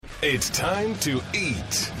It's time to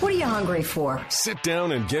eat. What are you hungry for? Sit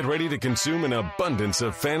down and get ready to consume an abundance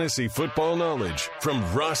of fantasy football knowledge from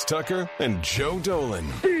Ross Tucker and Joe Dolan.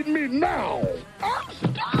 Feed me now.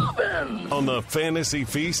 I'm starving. On the Fantasy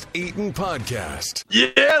Feast Eatin' Podcast.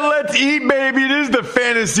 Yeah, let's eat, baby. It is the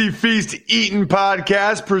Fantasy Feast Eatin'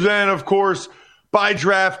 Podcast, presented, of course, by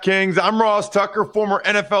DraftKings. I'm Ross Tucker, former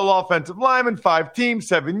NFL offensive lineman, 5 teams,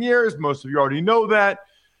 7 years. Most of you already know that.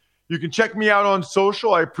 You can check me out on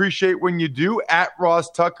social. I appreciate when you do, at Ross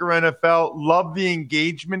Tucker NFL. Love the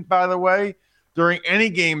engagement, by the way, during any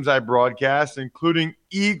games I broadcast, including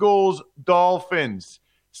Eagles, Dolphins,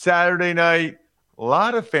 Saturday night. A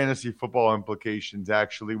lot of fantasy football implications,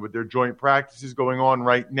 actually, with their joint practices going on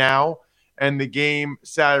right now and the game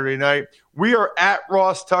Saturday night. We are at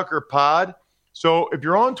Ross Tucker Pod. So if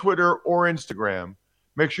you're on Twitter or Instagram,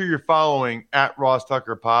 make sure you're following at Ross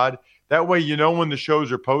Tucker Pod. That way you know when the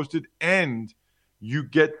shows are posted and you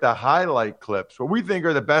get the highlight clips, what we think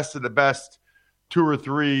are the best of the best 2 or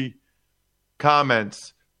 3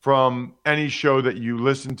 comments from any show that you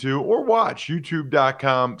listen to or watch,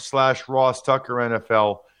 youtube.com/Ross Tucker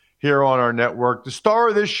NFL here on our network. The star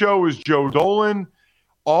of this show is Joe Dolan.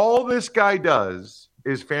 All this guy does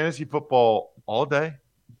is fantasy football all day,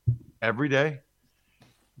 every day.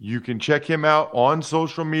 You can check him out on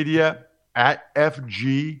social media at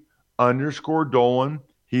FG_Dolan.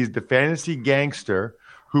 He's the fantasy gangster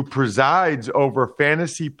who presides over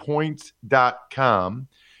fantasypoints.com.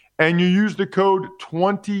 And you use the code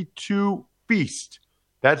 22FEAST.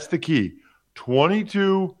 That's the key.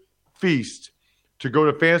 22FEAST to go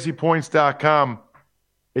to fantasypoints.com.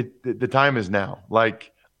 The time is now.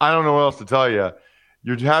 Like, I don't know what else to tell you.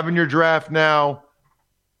 You're having your draft now.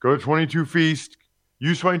 Go to 22FEAST.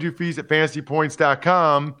 Use 22FEAST at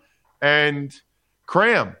fantasypoints.com and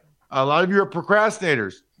cram. A lot of you are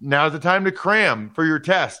procrastinators. Now's the time to cram for your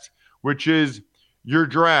test, which is your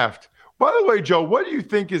draft. By the way, Joe, what do you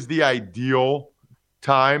think is the ideal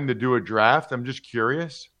time to do a draft? I'm just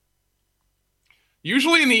curious.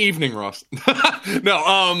 Usually in the evening, Ross.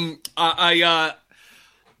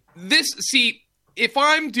 If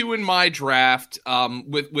I'm doing my draft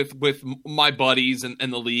with my buddies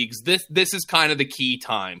and the leagues, this is kind of the key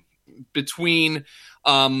time between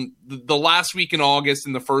the last week in August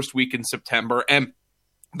and the first week in September. And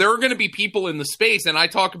there are going to be people in the space, and I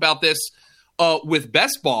talk about this with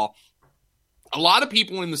Best Ball. A lot of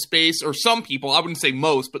people in the space, or some people, I wouldn't say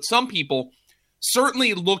most, but some people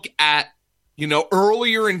certainly look at,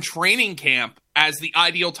 earlier in training camp as the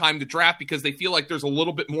ideal time to draft because they feel like there's a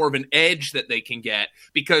little bit more of an edge that they can get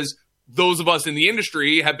because those of us in the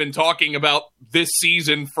industry have been talking about this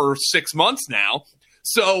season for 6 months now.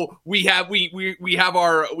 So we're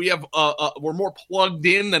more plugged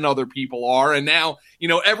in than other people are. And now,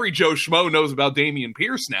 every Joe Schmo knows about Dameon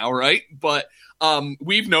Pierce now, right? But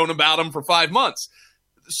we've known about him for 5 months.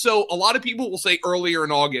 So a lot of people will say earlier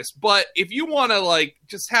in August, but if you want to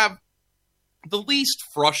just have the least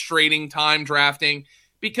frustrating time drafting,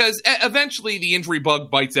 because eventually the injury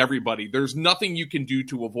bug bites everybody. There's nothing you can do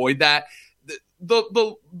to avoid that.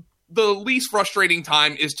 The least frustrating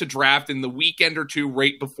time is to draft in the weekend or two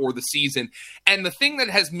right before the season. And the thing that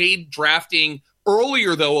has made drafting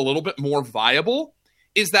earlier, though, a little bit more viable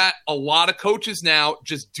is that a lot of coaches now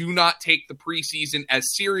just do not take the preseason as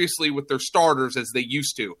seriously with their starters as they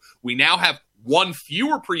used to. We now have one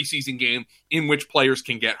fewer preseason game in which players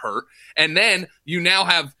can get hurt. And then you now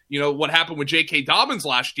have, what happened with J.K. Dobbins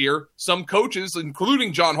last year. Some coaches,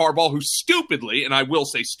 including John Harbaugh, who stupidly, and I will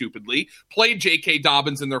say stupidly, played J.K.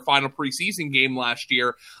 Dobbins in their final preseason game last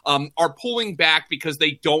year, are pulling back because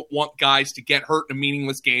they don't want guys to get hurt in a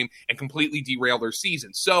meaningless game and completely derail their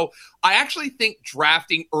season. So I actually think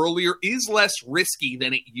drafting earlier is less risky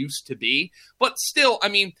than it used to be. But still,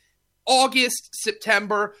 August,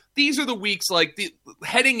 September, these are the weeks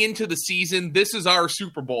heading into the season. This is our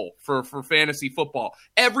Super Bowl for fantasy football.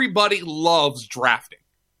 Everybody loves drafting.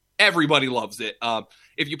 Everybody loves it.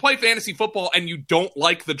 If you play fantasy football and you don't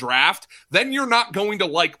like the draft, then you're not going to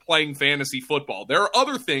like playing fantasy football. There are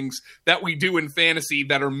other things that we do in fantasy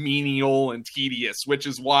that are menial and tedious, which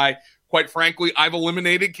is why, quite frankly, I've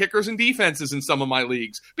eliminated kickers and defenses in some of my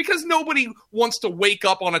leagues because nobody wants to wake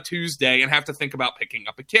up on a Tuesday and have to think about picking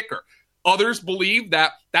up a kicker. Others believe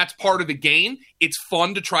that that's part of the game. It's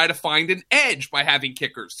fun to try to find an edge by having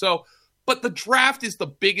kickers. So But the draft is the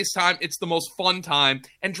biggest time. It's the most fun time.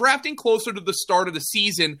 And drafting closer to the start of the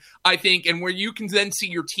season, I think, and where you can then see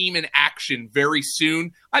your team in action very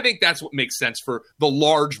soon, I think that's what makes sense for the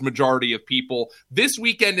large majority of people. This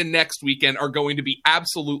weekend and next weekend are going to be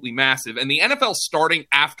absolutely massive. And the NFL starting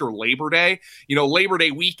after Labor Day, Labor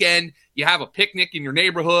Day weekend, you have a picnic in your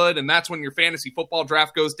neighborhood, and that's when your fantasy football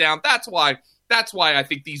draft goes down. That's why I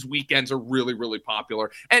think these weekends are really, really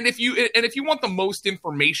popular. And if you want the most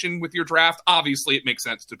information with your draft, obviously it makes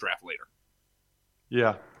sense to draft later.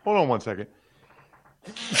 Yeah. Hold on one second.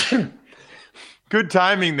 Good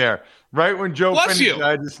timing there. Right when Joe Bless finished, you.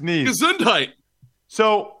 I just sneezed. Gesundheit.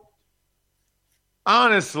 So,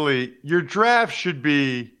 honestly, your draft should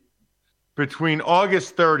be between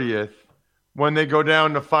August 30th when they go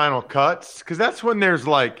down to final cuts, because that's when there's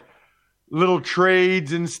like little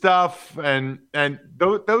trades and stuff, and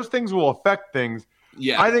those things will affect things.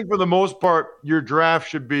 Yeah. I think for the most part, your draft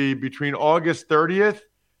should be between August 30th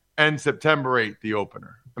and September 8th, the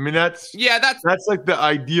opener. I mean, that's like the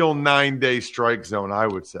ideal 9-day strike zone, I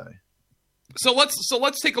would say. So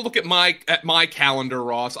let's take a look at my calendar,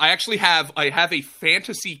 Ross. I have a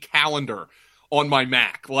fantasy calendar on my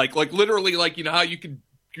Mac. Like literally, like, how you could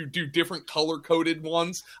do different color coded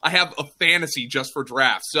ones. I have a fantasy just for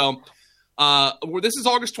drafts. So this is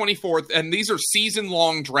August 24th, and these are season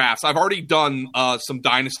long drafts. I've already done some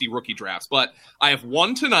dynasty rookie drafts, but I have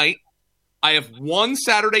one tonight. I have one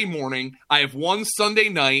Saturday morning. I have one Sunday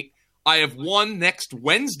night. I have one next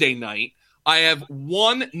Wednesday night. I have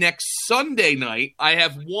one next Sunday night. I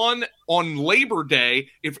have one on Labor Day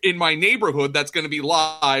in my neighborhood that's going to be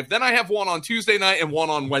live. Then I have one on Tuesday night and one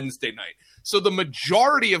on Wednesday night. So the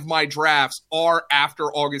majority of my drafts are after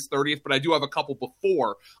August 30th, but I do have a couple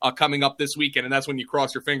before coming up this weekend, and that's when you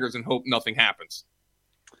cross your fingers and hope nothing happens.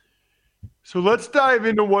 So let's dive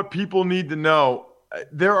into what people need to know.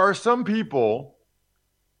 There are some people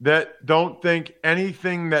that don't think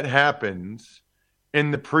anything that happens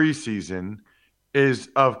in the preseason is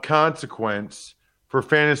of consequence for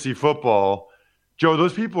fantasy football. Joe,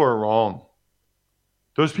 those people are wrong.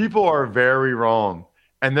 Those people are very wrong.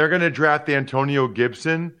 And they're going to draft Antonio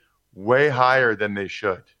Gibson way higher than they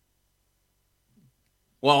should.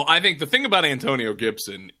 Well, I think the thing about Antonio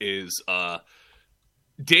Gibson is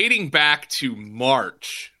dating back to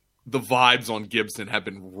March, the vibes on Gibson have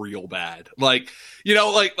been real bad. We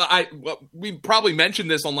probably mentioned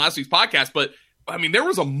this on last week's podcast, but I mean, there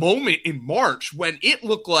was a moment in March when it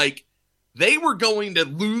looked like they were going to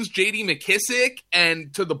lose J.D. McKissick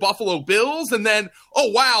and to the Buffalo Bills, and then,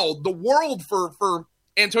 oh wow, the world for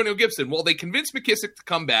Antonio Gibson. Well, they convinced McKissick to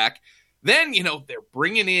come back. Then, they're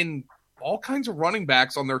bringing in all kinds of running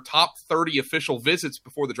backs on their top 30 official visits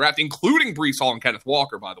before the draft, including Breece Hall and Kenneth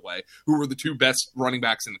Walker, by the way, who were the two best running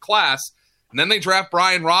backs in the class. And then they draft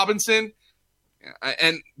Brian Robinson,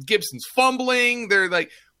 and Gibson's fumbling. They're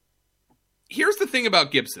like, here's the thing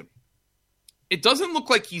about Gibson. It doesn't look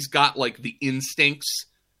like he's got like the instincts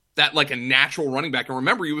that like a natural running back. And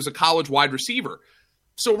remember, he was a college wide receiver.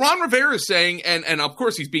 So Ron Rivera is saying, and of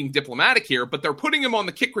course he's being diplomatic here, but they're putting him on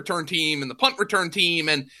the kick return team and the punt return team,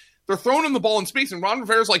 and they're throwing him the ball in space. And Ron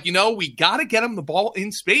Rivera's like, we got to get him the ball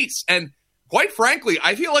in space. And quite frankly,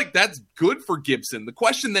 I feel like that's good for Gibson. The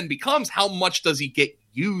question then becomes, how much does he get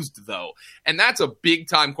used, though? And that's a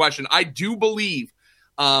big-time question. I do believe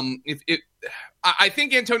I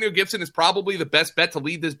think Antonio Gibson is probably the best bet to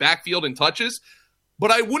lead this backfield in touches,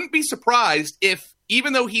 but I wouldn't be surprised if,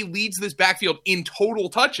 even though he leads this backfield in total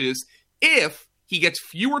touches, if he gets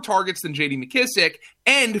fewer targets than J.D. McKissick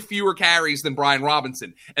and fewer carries than Brian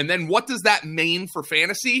Robinson. And then what does that mean for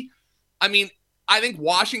fantasy? I mean, I think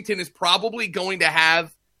Washington is probably going to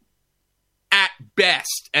have, at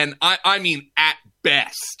best, and I mean at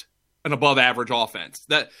best, an above-average offense.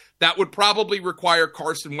 That would probably require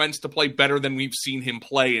Carson Wentz to play better than we've seen him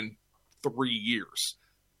play in 3 years.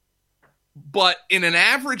 But in an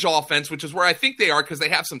average offense, which is where I think they are because they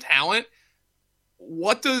have some talent,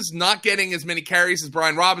 what does not getting as many carries as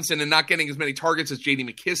Brian Robinson and not getting as many targets as J.D.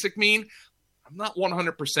 McKissick mean? I'm not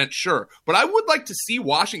 100% sure. But I would like to see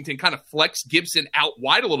Washington kind of flex Gibson out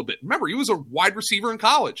wide a little bit. Remember, he was a wide receiver in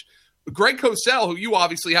college. Greg Cosell, who you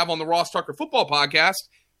obviously have on the Ross Tucker Football Podcast,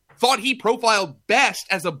 thought he profiled best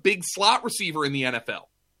as a big slot receiver in the NFL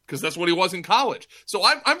because that's what he was in college. So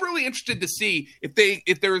I'm really interested to see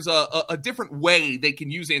if there's a different way they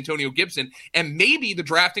can use Antonio Gibson, and maybe the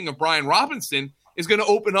drafting of Brian Robinson is going to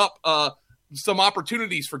open up some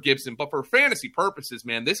opportunities for Gibson. But for fantasy purposes,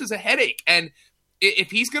 man, this is a headache. And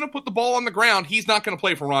if he's going to put the ball on the ground, he's not going to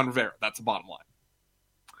play for Ron Rivera. That's the bottom line.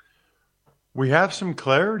 We have some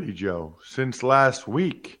clarity, Joe, since last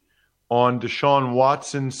week on Deshaun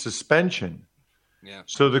Watson's suspension. Yeah.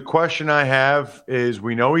 So the question I have is,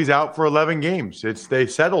 we know he's out for 11 games. They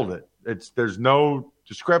settled it. There's no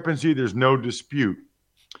discrepancy. There's no dispute.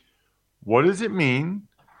 What does it mean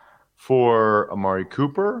for Amari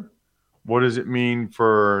Cooper? What does it mean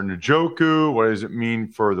for Njoku? What does it mean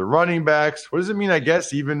for the running backs? What does it mean, I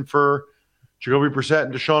guess, even for Jacoby Brissett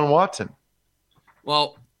and Deshaun Watson?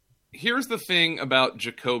 Well, here's the thing about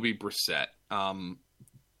Jacoby Brissett.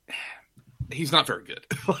 He's not very good.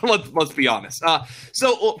 Let's be honest.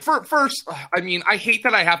 First, I mean, I hate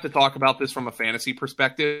that I have to talk about this from a fantasy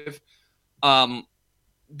perspective,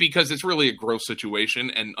 because it's really a gross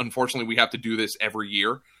situation, and unfortunately, we have to do this every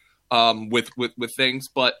year with things.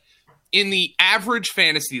 But in the average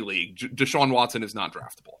fantasy league, Deshaun Watson is not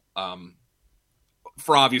draftable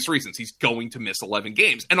for obvious reasons. He's going to miss 11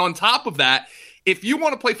 games, and on top of that, if you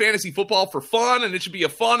want to play fantasy football for fun and it should be a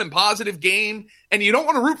fun and positive game, and you don't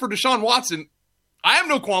want to root for Deshaun Watson, I have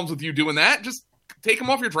no qualms with you doing that. Just take him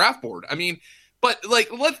off your draft board. I mean, but like,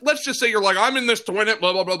 let's just say you're like, I'm in this to win it,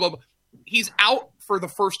 blah, blah, blah, blah. He's out for the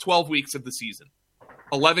first 12 weeks of the season,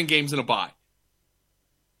 11 games in a bye.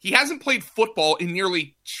 He hasn't played football in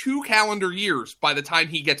nearly 2 calendar years by the time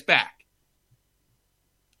he gets back.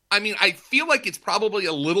 I mean, I feel like it's probably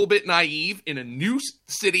a little bit naive in a new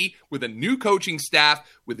city with a new coaching staff,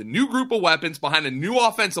 with a new group of weapons behind a new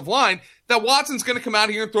offensive line, that Watson's going to come out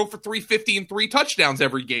here and throw for 350 and 3 touchdowns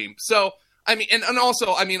every game. So, I mean, and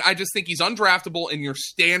also, I mean, I just think he's undraftable in your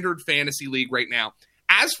standard fantasy league right now.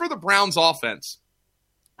 As for the Browns offense,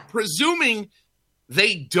 presuming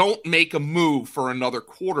they don't make a move for another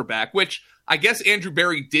quarterback, which I guess Andrew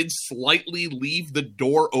Berry did slightly leave the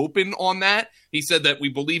door open on that. He said that we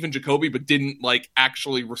believe in Jacoby, but didn't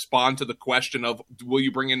actually respond to the question of, will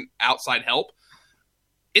you bring in outside help?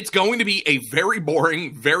 It's going to be a very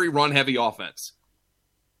boring, very run-heavy offense.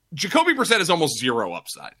 Jacoby Brissett is almost zero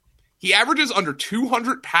upside. He averages under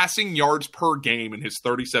 200 passing yards per game in his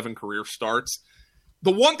 37 career starts.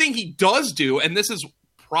 The one thing he does do, and this is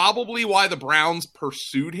probably why the Browns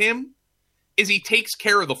pursued him, is he takes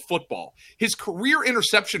care of the football. His career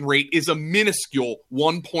interception rate is a minuscule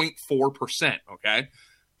 1.4%, okay?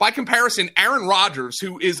 By comparison, Aaron Rodgers,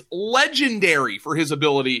 who is legendary for his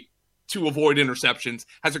ability to avoid interceptions,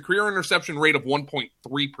 has a career interception rate of 1.3%.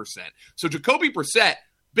 So Jacoby Brissett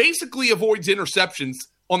basically avoids interceptions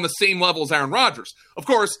on the same level as Aaron Rodgers. Of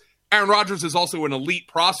course, Aaron Rodgers is also an elite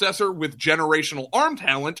processor with generational arm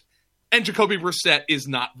talent, and Jacoby Brissett is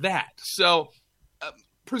not that. So,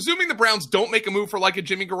 presuming the Browns don't make a move for like a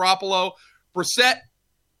Jimmy Garoppolo, Brissett,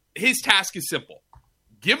 his task is simple.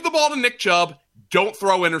 Give the ball to Nick Chubb, don't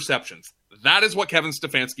throw interceptions. That is what Kevin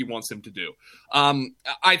Stefanski wants him to do.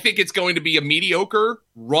 I think it's going to be a mediocre,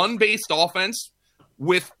 run-based offense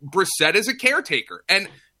with Brissett as a caretaker. And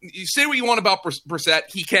you say what you want about Brissett,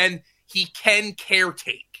 he can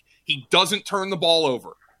caretake. He doesn't turn the ball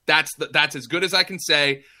over. That's as good as I can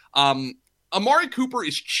say. Amari Cooper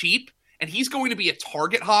is cheap, and he's going to be a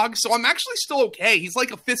target hog, so I'm actually still okay. He's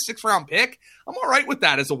like a 5th, 6th round pick. I'm all right with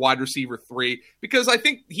that as a wide receiver 3, because I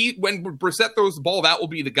think when Brissett throws the ball, that will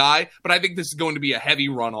be the guy, but I think this is going to be a heavy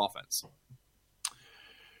run offense.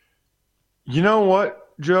 You know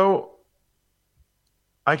what, Joe?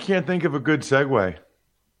 I can't think of a good segue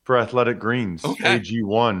for Athletic Greens, okay.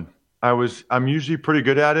 AG1. I'm usually pretty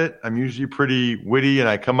good at it. I'm usually pretty witty, and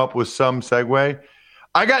I come up with some segue.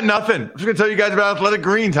 I got nothing. I'm just going to tell you guys about Athletic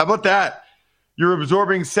Greens. How about that? You're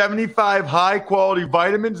absorbing 75 high-quality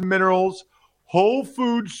vitamins, minerals, whole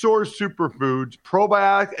food source superfoods,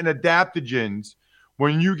 probiotics, and adaptogens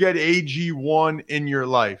when you get AG1 in your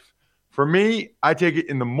life. For me, I take it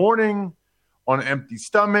in the morning on an empty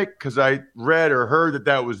stomach because I read or heard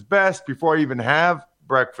that was best before I even have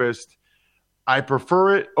breakfast. I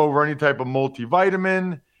prefer it over any type of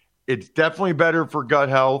multivitamin. It's definitely better for gut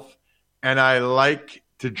health, and I like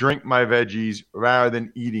to drink my veggies rather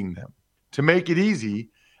than eating them. To make it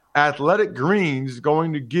easy, Athletic Greens is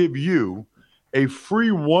going to give you a free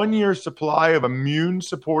 1-year supply of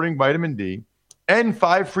immune-supporting vitamin D and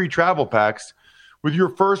 5 free travel packs with your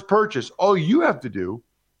first purchase. All you have to do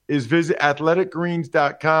is visit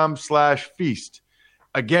athleticgreens.com/feast.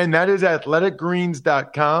 Again, that is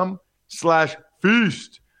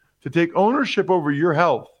athleticgreens.com/feast to take ownership over your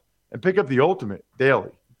health and pick up the ultimate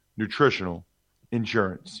daily nutritional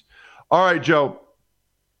insurance. All right, Joe,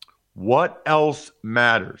 what else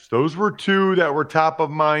matters? Those were 2 that were top of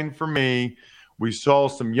mind for me. We saw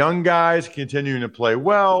some young guys continuing to play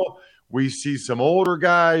well. We see some older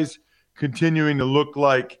guys continuing to look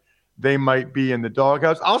like they might be in the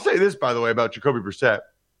doghouse. I'll say this, by the way, about Jacoby Brissett.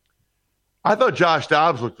 I thought Josh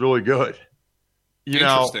Dobbs looked really good. You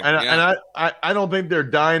know, and I don't think they're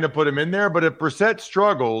dying to put him in there. But if Brissett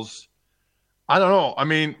struggles, I don't know. I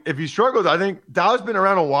mean, if he struggles, I think Dow's been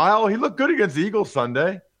around a while. He looked good against the Eagles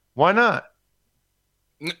Sunday. Why not?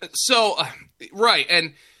 So, right.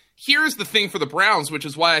 And here's the thing for the Browns, which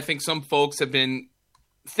is why I think some folks have been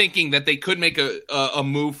thinking that they could make a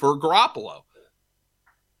move for Garoppolo.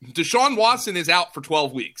 Deshaun Watson is out for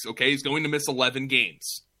 12 weeks, okay? He's going to miss 11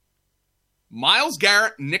 games. Myles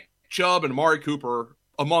Garrett, Nick Chubb, and Amari Cooper,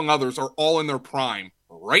 among others, are all in their prime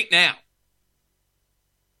right now.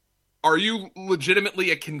 Are you legitimately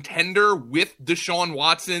a contender with Deshaun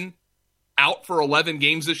Watson out for 11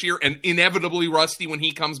 games this year and inevitably rusty when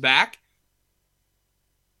he comes back?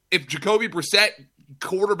 If Jacoby Brissett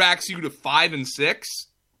quarterbacks you to 5-6,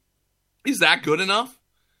 is that good enough?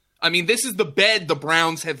 I mean, this is the bed the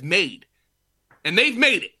Browns have made. And they've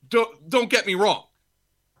made it. Don't get me wrong.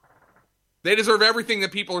 They deserve everything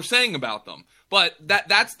that people are saying about them. But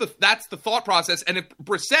that's the thought process. And if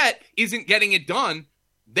Brissett isn't getting it done,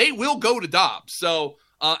 they will go to Dobbs. So,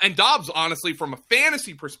 and Dobbs, honestly, from a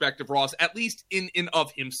fantasy perspective, Ross, at least in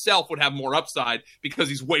of himself, would have more upside because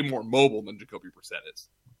he's way more mobile than Jacoby Brissett is.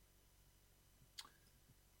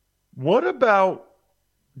 What about,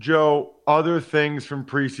 Joe, other things from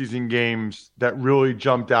preseason games that really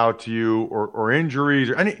jumped out to you, or injuries,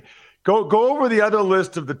 or any? Go over the other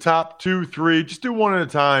list of the top 2, 3. Just do one at a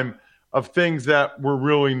time of things that were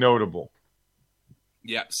really notable.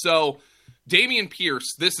 Yeah. So Dameon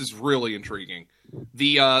Pierce, this is really intriguing.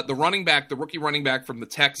 The running back, the rookie running back from the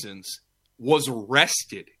Texans, was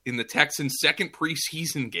arrested in the Texans' second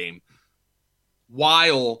preseason game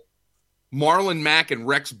while Marlon Mack and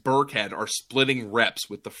Rex Burkhead are splitting reps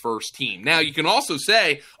with the first team. Now, you can also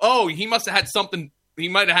say, oh, he must have had something. He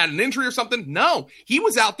might have had an injury or something. No, he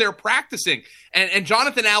was out there practicing. And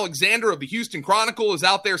Jonathan Alexander of the Houston Chronicle is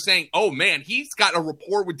out there saying, oh, man, he's got a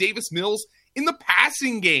rapport with Davis Mills in the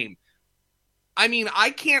passing game. I mean, I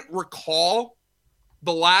can't recall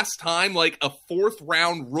the last time like a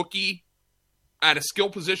fourth-round rookie at a skill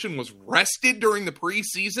position was rested during the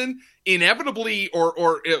preseason, inevitably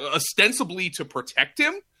or ostensibly to protect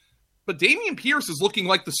him. But Dameon Pierce is looking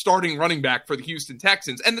like the starting running back for the Houston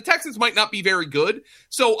Texans. And the Texans might not be very good,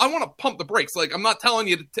 so I want to pump the brakes. Like, I'm not telling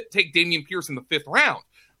you to take Dameon Pierce in the 5th round.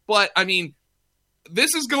 But, I mean,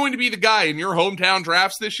 this is going to be the guy in your hometown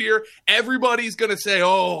drafts this year. Everybody's going to say,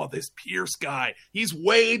 oh, this Pierce guy, he's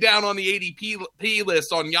way down on the ADP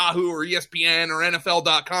list on Yahoo or ESPN or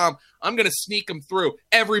NFL.com. I'm going to sneak him through.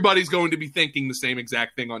 Everybody's going to be thinking the same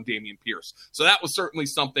exact thing on Dameon Pierce. So that was certainly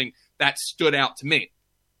something that stood out to me.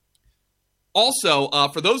 Also,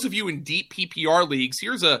 for those of you in deep PPR leagues,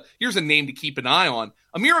 here's a name to keep an eye on.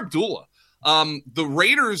 Amir Abdullah. The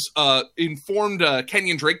Raiders informed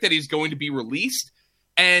Kenyon Drake that he's going to be released,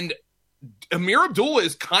 and Amir Abdullah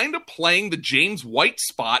is kind of playing the James White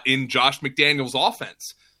spot in Josh McDaniels'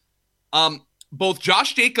 offense. Both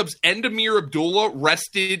Josh Jacobs and Amir Abdullah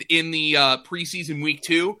rested in the preseason week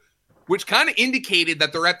 2, which kind of indicated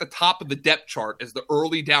that they're at the top of the depth chart as the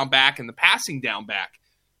early down back and the passing down back.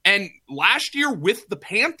 And last year with the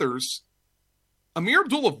Panthers, Amir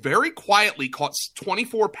Abdullah very quietly caught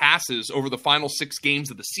 24 passes over the final 6 games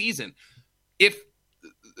of the season.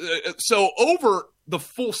 So over the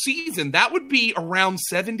full season, that would be around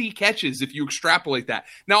 70 catches if you extrapolate that.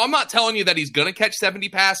 Now, I'm not telling you that he's going to catch 70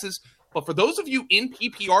 passes, but for those of you in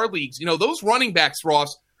PPR leagues, you know, those running backs,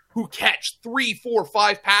 Ross, who catch 3, 4,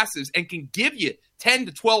 5 passes and can give you 10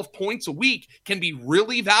 to 12 points a week can be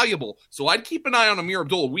really valuable. So I'd keep an eye on Amir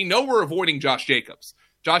Abdullah. We know we're avoiding Josh Jacobs.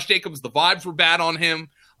 Josh Jacobs, the vibes were bad on him.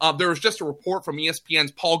 There was just a report from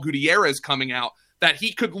ESPN's Paul Gutierrez coming out that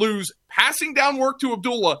he could lose passing down work to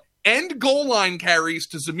Abdullah and goal line carries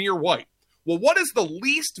to Zamir White. Well, what is the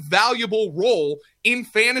least valuable role in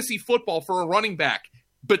fantasy football for a running back?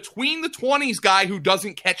 Between the 20s guy who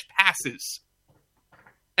doesn't catch passes.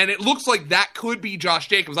 And it looks like that could be Josh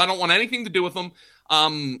Jacobs. I don't want anything to do with him.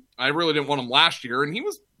 I really didn't want him last year, and he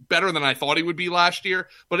was better than I thought he would be last year.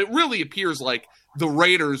 But it really appears like the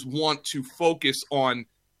Raiders want to focus on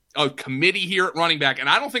a committee here at running back, and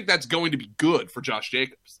I don't think that's going to be good for Josh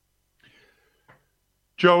Jacobs.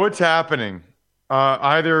 Joe, what's happening?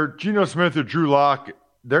 Either Geno Smith or Drew Lock,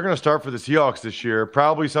 they're going to start for the Seahawks this year.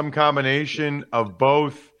 Probably some combination of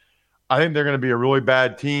both. I think they're going to be a really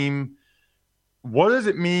bad team. What does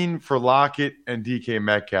it mean for Lockett and DK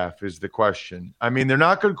Metcalf is the question. I mean, they're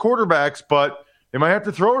not good quarterbacks, but they might have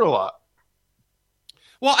to throw it a lot.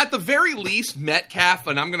 Well, at the very least, Metcalf,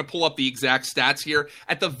 and I'm going to pull up the exact stats here.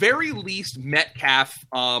 At the very least, Metcalf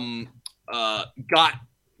got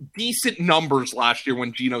decent numbers last year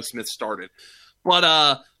when Geno Smith started.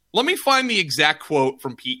 But Let me find the exact quote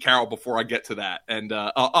from Pete Carroll before I get to that, and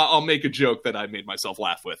I'll make a joke that I made myself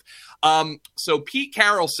laugh with. So Pete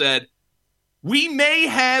Carroll said, "We may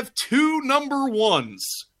have two number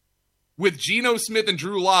ones with Geno Smith and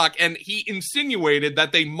Drew Lock," and he insinuated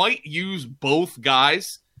that they might use both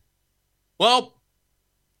guys. Well,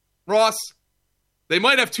 Ross, they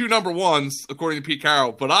might have two number ones, according to Pete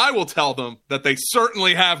Carroll, but I will tell them that they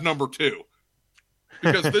certainly have number two.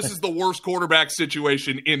 Because this is the worst quarterback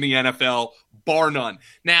situation in the NFL, bar none.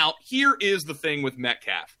 Now, here is the thing with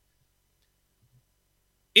Metcalf.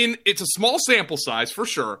 It's a small sample size, for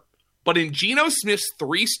sure, but in Geno Smith's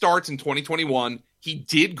 3 starts in 2021, he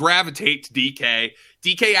did gravitate to DK.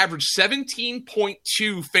 DK averaged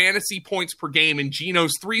 17.2 fantasy points per game in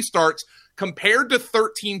Geno's 3 starts, compared to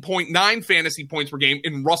 13.9 fantasy points per game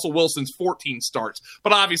in Russell Wilson's 14 starts.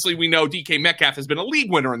 But obviously, we know DK Metcalf has been a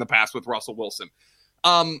league winner in the past with Russell Wilson.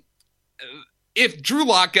 If Drew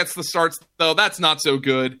Lock gets the starts, though, that's not so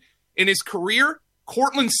good. In his career,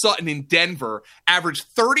 Courtland Sutton in Denver averaged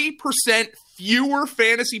 30% fewer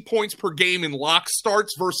fantasy points per game in Lock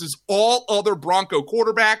starts versus all other Bronco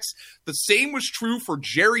quarterbacks. The same was true for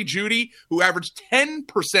Jerry Jeudy, who averaged 10%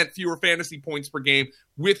 fewer fantasy points per game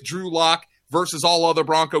with Drew Lock versus all other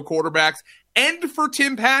Bronco quarterbacks. And for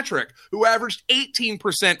Tim Patrick, who averaged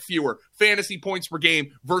 18% fewer fantasy points per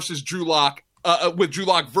game versus Drew Lock. With Drew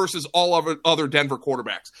Lock versus all other Denver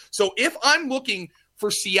quarterbacks. So if I'm looking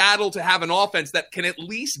for Seattle to have an offense that can at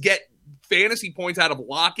least get fantasy points out of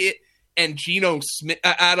Lockett and Geno Smith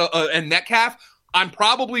and Metcalf, I'm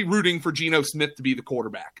probably rooting for Geno Smith to be the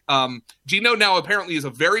quarterback. Geno now apparently is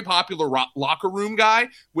a very popular locker room guy,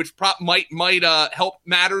 which might help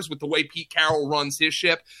matters with the way Pete Carroll runs his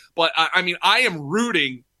ship. But I mean, I am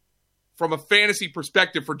rooting from a fantasy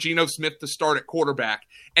perspective for Geno Smith to start at quarterback.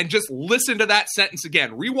 And just listen to that sentence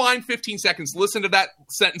again. Rewind 15 seconds, listen to that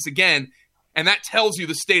sentence again, and that tells you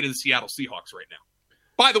the state of the Seattle Seahawks right now.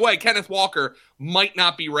 By the way, Kenneth Walker might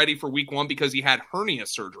not be ready for week 1 because he had hernia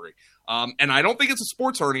surgery. And I don't think it's a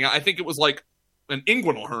sports hernia. I think it was like an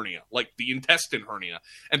inguinal hernia, like the intestine hernia.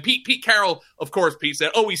 And Pete Carroll, of course, Pete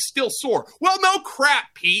said, "Oh, he's still sore." Well, no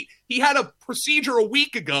crap, Pete. He had a procedure a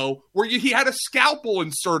week ago where he had a scalpel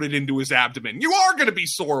inserted into his abdomen. You are going to be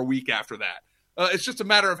sore a week after that. It's just a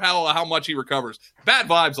matter of how much he recovers. Bad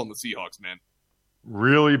vibes on the Seahawks, man.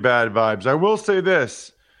 Really bad vibes. I will say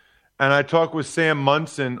this, and I talked with Sam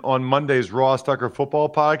Munson on Monday's Ross Tucker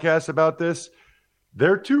Football podcast about this.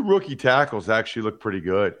 Their 2 rookie tackles actually look pretty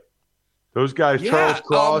good. Those guys, yeah, Charles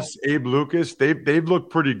Cross, Abe Lucas, they've looked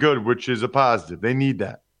pretty good, which is a positive. They need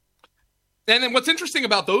that. And then what's interesting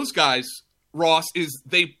about those guys, Ross, is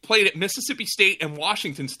they played at Mississippi State and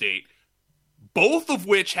Washington State, both of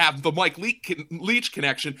which have the Mike Leach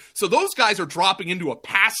connection. So those guys are dropping into a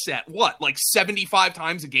pass set, like 75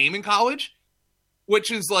 times a game in college? Which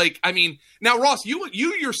is like, I mean, now, Ross, you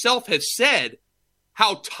yourself have said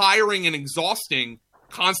how tiring and exhausting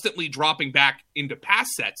constantly dropping back into pass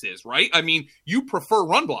sets is, right? I mean, you prefer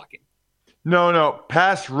run blocking. No.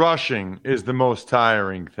 Pass rushing is the most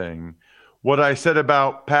tiring thing. What I said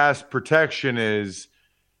about pass protection is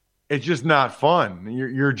it's just not fun.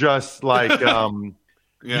 You're just like yeah.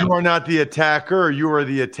 You are not the attacker, you are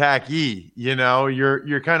the attackee. You know,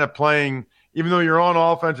 you're kind of playing, even though you're on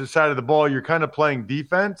offensive side of the ball, you're kind of playing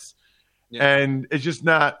defense. Yeah. And it's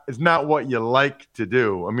not what you like to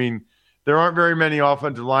do. I mean, there aren't very many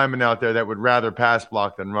offensive linemen out there that would rather pass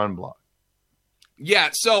block than run block.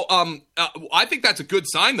 Yeah, so I think that's a good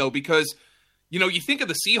sign, though, because, you know, you think of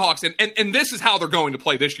the Seahawks, and this is how they're going to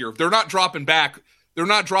play this year. If they're not dropping back, they're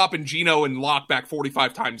not dropping Geno and Lock back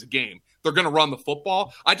 45 times a game. They're going to run the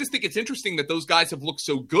football. I just think it's interesting that those guys have looked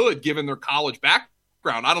so good given their college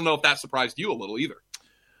background. I don't know if that surprised you a little either.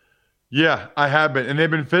 Yeah, I have been. And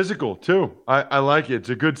they've been physical, too. I like it. It's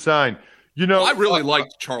a good sign. You know, I really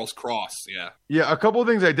liked Charles Cross, yeah. Yeah, a couple of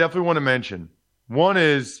things I definitely want to mention. One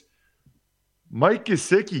is Mike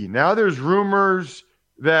Gesicki. Now there's rumors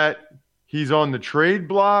that he's on the trade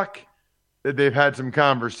block, that they've had some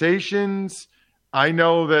conversations. I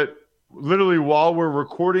know that literally while we're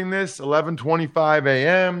recording this, 11:25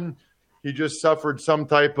 a.m., he just suffered some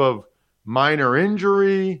type of minor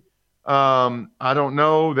injury. I don't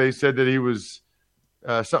know. They said that he was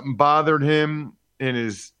something bothered him in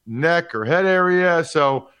his neck or head area.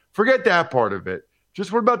 So forget that part of it.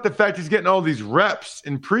 Just what about the fact he's getting all these reps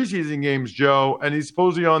in preseason games, Joe, and he's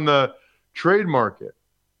supposedly on the trade market?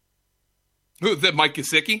 Who, that Mike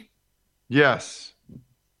Gesicki? Yes.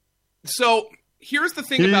 So here's the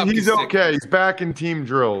thing about he's Gesicki. Okay. He's back in team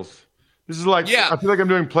drills. This is like, I feel like I'm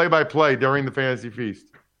doing play-by-play during the Fantasy Feast.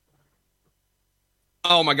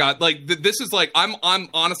 Oh my God. Like this is like, I'm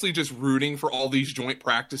honestly just rooting for all these joint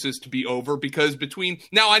practices to be over, because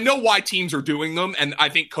now I know why teams are doing them, and I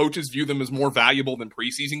think coaches view them as more valuable than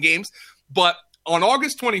preseason games. But on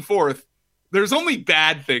August 24th, there's only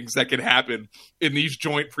bad things that can happen in these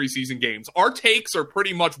joint preseason games. Our takes are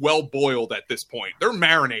pretty much well boiled at this point. They're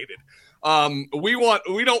marinated. We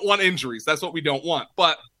don't want injuries. That's what we don't want.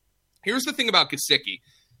 But here's the thing about Gesicki.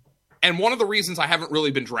 And one of the reasons I haven't really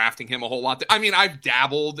been drafting him a whole lot. I mean, I've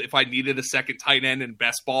dabbled if I needed a second tight end in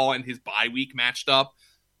best ball and his bye week matched up.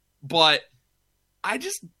 But I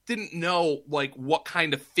just didn't know like what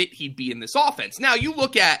kind of fit he'd be in this offense. Now, you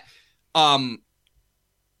look at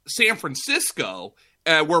San Francisco,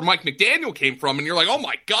 where Mike McDaniel came from, and you're like, oh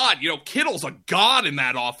my God, Kittle's a god in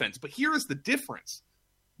that offense. But here's the difference.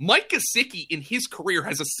 Mike Gesicki in his career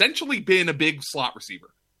has essentially been a big slot receiver.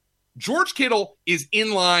 George Kittle is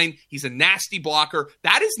in line. He's a nasty blocker.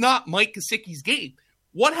 That is not Mike Gesicki's game.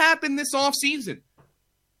 What happened this offseason?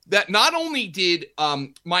 That not only did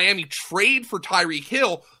Miami trade for Tyreek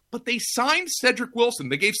Hill, but they signed Cedric Wilson.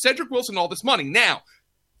 They gave Cedric Wilson all this money. Now,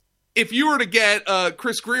 if you were to get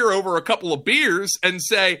Chris Greer over a couple of beers and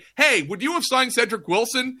say, hey, would you have signed Cedric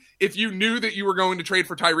Wilson if you knew that you were going to trade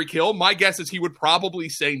for Tyreek Hill? My guess is he would probably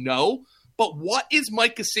say no. But what is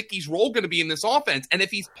Mike Gesicki's role going to be in this offense? And if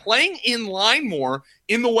he's playing in line more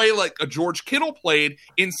in the way like a George Kittle played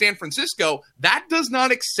in San Francisco, that does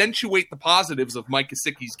not accentuate the positives of Mike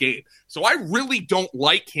Gesicki's game. So I really don't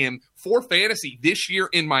like him for fantasy this year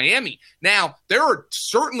in Miami. Now, there are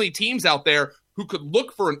certainly teams out there who could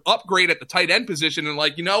look for an upgrade at the tight end position and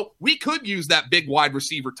like, we could use that big wide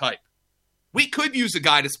receiver type. We could use a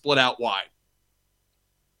guy to split out wide.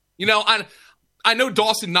 I know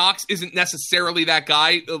Dawson Knox isn't necessarily that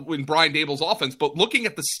guy in Brian Daboll's offense, but looking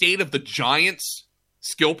at the state of the Giants'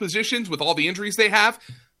 skill positions with all the injuries they have,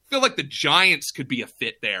 I feel like the Giants could be a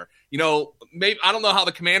fit there. Maybe I don't know how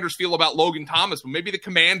the Commanders feel about Logan Thomas, but maybe the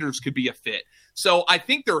Commanders could be a fit. So I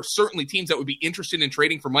think there are certainly teams that would be interested in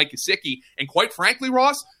trading for Mike Gesicki. And quite frankly,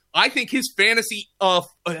 Ross, I think his fantasy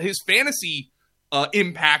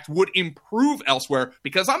impact would improve elsewhere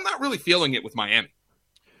because I'm not really feeling it with Miami.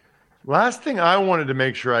 Last thing I wanted to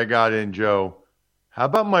make sure I got in, Joe. How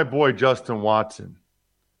about my boy Justin Watson?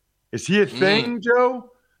 Is he a thing, Joe?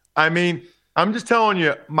 I mean, I'm just telling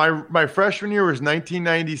you, my freshman year was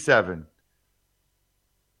 1997.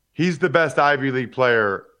 He's the best Ivy League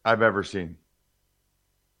player I've ever seen.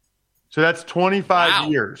 So that's 25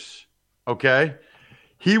 years, okay?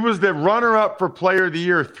 He was the runner-up for Player of the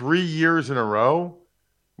Year 3 years in a row,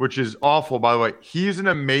 which is awful, by the way. He's an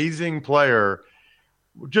amazing player.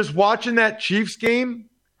 Just watching that Chiefs game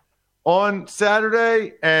on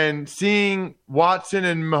Saturday and seeing Watson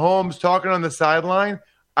and Mahomes talking on the sideline,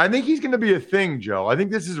 I think he's going to be a thing, Joe. I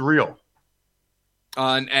think this is real.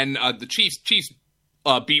 The Chiefs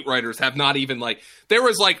beat writers have not even there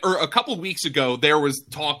was a couple of weeks ago there was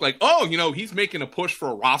talk he's making a push for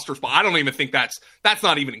a roster spot. I don't even think that's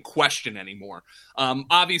not even in question anymore.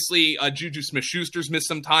 Obviously Juju Smith-Schuster's missed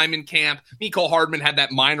some time in camp. Mecole Hardman had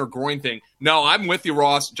that minor groin thing. No, I'm with you,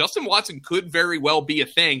 Ross. Justin Watson could very well be a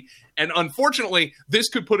thing, and unfortunately this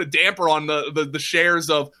could put a damper on the shares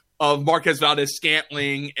of Marquez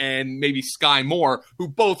Valdes-Scantling and maybe Sky Moore, who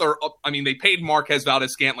both are, they paid Marquez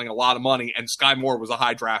Valdes-Scantling a lot of money, and Sky Moore was a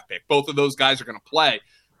high draft pick. Both of those guys are going to play.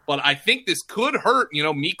 But I think this could hurt,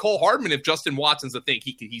 Mecole Hardman if Justin Watson's a thing.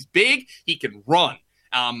 He's big, he can run.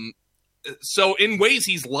 So in ways,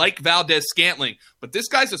 he's like Valdes-Scantling, but this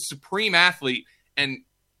guy's a supreme athlete, and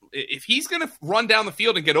if he's going to run down the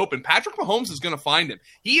field and get open, Patrick Mahomes is going to find him.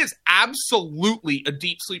 He is absolutely a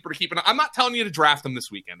deep sleeper to keep an eye. I'm not telling you to draft him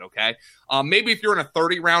this weekend, okay? Maybe if you're in a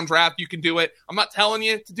 30-round draft, you can do it. I'm not telling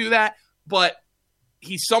you to do that, but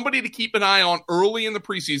he's somebody to keep an eye on early in the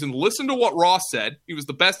preseason. Listen to what Ross said. He was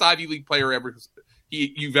the best Ivy League player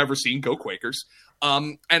you've ever seen. Go Quakers.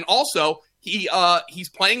 And also, he's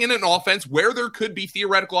playing in an offense where there could be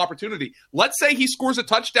theoretical opportunity. Let's say he scores a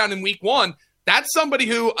touchdown in week 1. That's somebody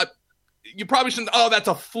who you probably shouldn't. Oh, that's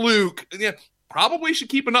a fluke. Yeah, probably should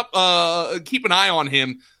keep an eye on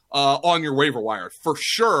him on your waiver wire for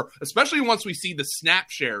sure. Especially once we see the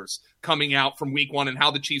snap shares coming out from week 1 and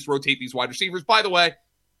how the Chiefs rotate these wide receivers. By the way,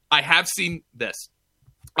 I have seen this.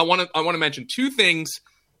 I want to mention 2 things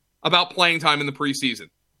about playing time in the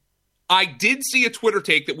preseason. I did see a Twitter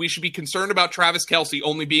take that we should be concerned about Travis Kelce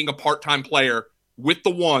only being a part-time player with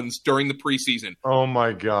the ones during the preseason. Oh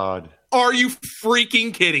my God. Are you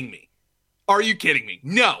freaking kidding me? Are you kidding me?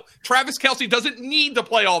 No. Travis Kelce doesn't need to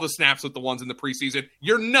play all the snaps with the ones in the preseason.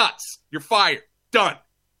 You're nuts. You're fired. Done.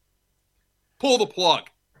 Pull the plug.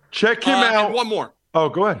 Check him out. And one more. Oh,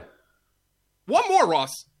 go ahead. One more,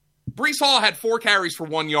 Ross. Breece Hall had 4 carries for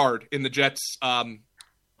 1 yard in the Jets'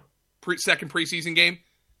 second preseason game.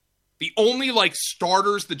 The only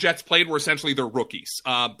starters the Jets played were essentially their rookies.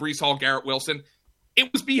 Breece Hall, Garrett Wilson.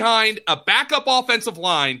 It was behind a backup offensive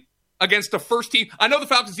line against the first team. I know the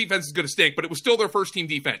Falcons defense is going to stink, but it was still their first team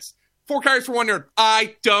defense. 4 carries for 1 yard.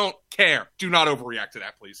 I don't care. Do not overreact to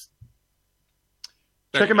that, please.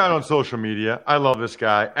 Check him out on social media. I love this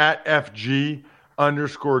guy. At FG_Dolan.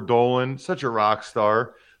 Such a rock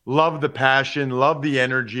star. Love the passion. Love the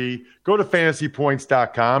energy. Go to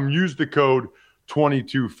fantasypoints.com. Use the code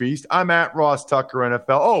 22Feast. I'm at Ross Tucker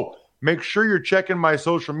NFL. Oh, make sure you're checking my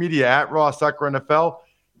social media at Ross Tucker NFL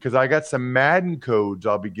because I got some Madden codes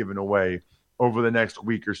I'll be giving away over the next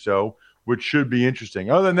week or so, which should be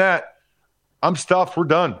interesting. Other than that, I'm stuffed. We're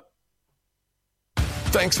done.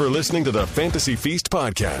 Thanks for listening to the Fantasy Feast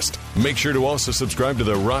podcast. Make sure to also subscribe to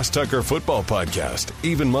the Ross Tucker Football Podcast,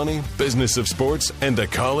 Even Money, Business of Sports, and the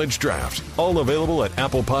College Draft. All available at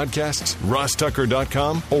Apple Podcasts,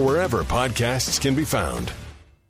 rosstucker.com, or wherever podcasts can be found.